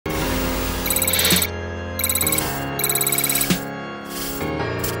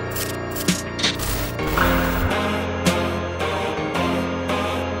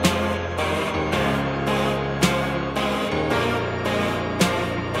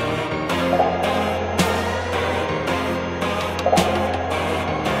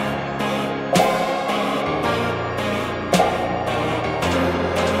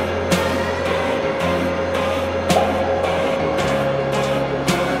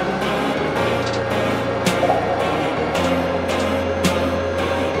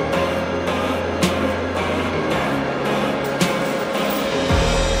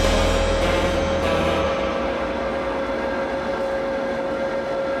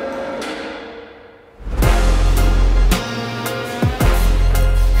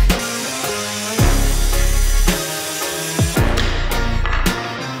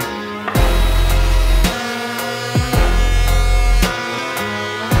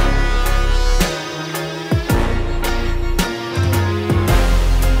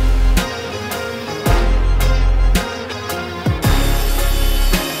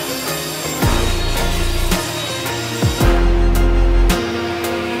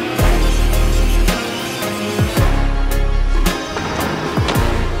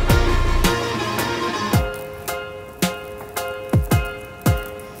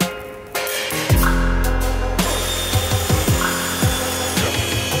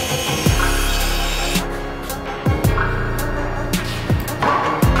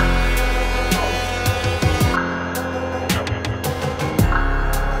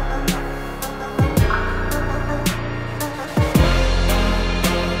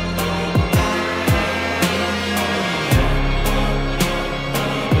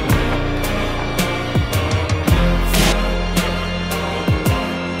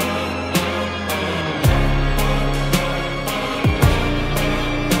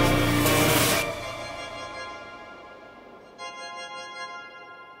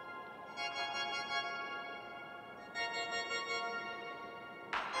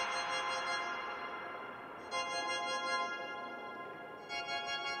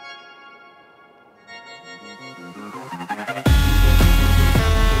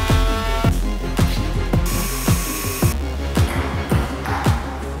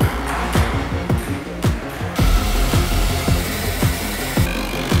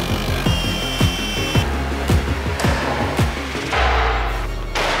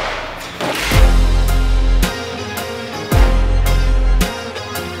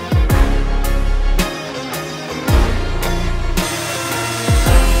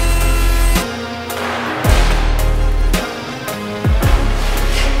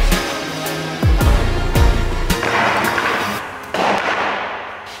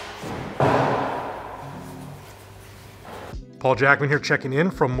Paul Jackman here, checking in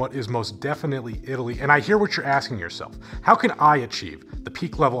from what is most definitely Italy, and I hear what you're asking yourself. How can I achieve the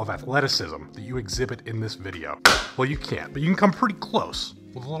peak level of athleticism that you exhibit in this video? Well, you can't, but you can come pretty close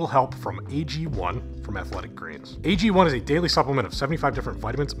with a little help from AG1 from Athletic Greens. AG1 is a daily supplement of 75 different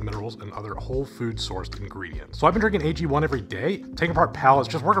vitamins, minerals, and other whole food sourced ingredients. So I've been drinking AG1 every day, taking apart pallets,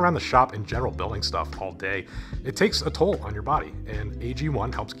 just working around the shop in general, building stuff all day. It takes a toll on your body, and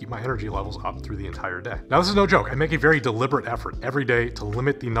AG1 helps keep my energy levels up through the entire day. Now, this is no joke. I make a very deliberate effort every day to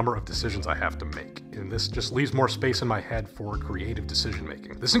limit the number of decisions I have to make, and this just leaves more space in my head for creative decision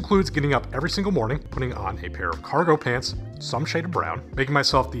making. This includes getting up every single morning, putting on a pair of cargo pants, some shade of brown, making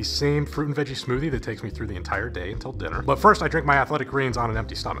myself the same fruit and veggie smoothie that takes me through the entire day until dinner. But first, I drink my Athletic Greens on an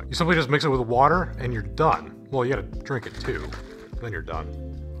empty stomach. You simply just mix it with water and you're done. Well, you gotta drink it too, then you're done.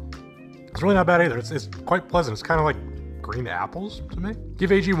 It's really not bad either. It's quite pleasant. It's kind of like green apples to me.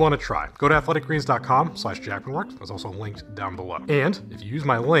 Give AG1 a try. Go to athleticgreens.com/JackmanWorks. There's also linked down below. And if you use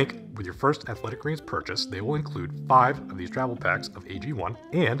my link with your first Athletic Greens purchase, they will include 5 of these travel packs of AG1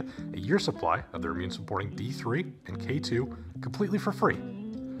 and a year's supply of their immune supporting D3 and K2 completely for free.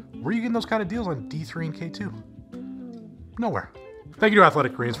 Where are you getting those kind of deals on D3 and K2? Nowhere. Thank you to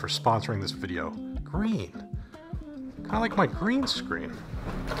Athletic Greens for sponsoring this video. Green. Kind of like my green screen.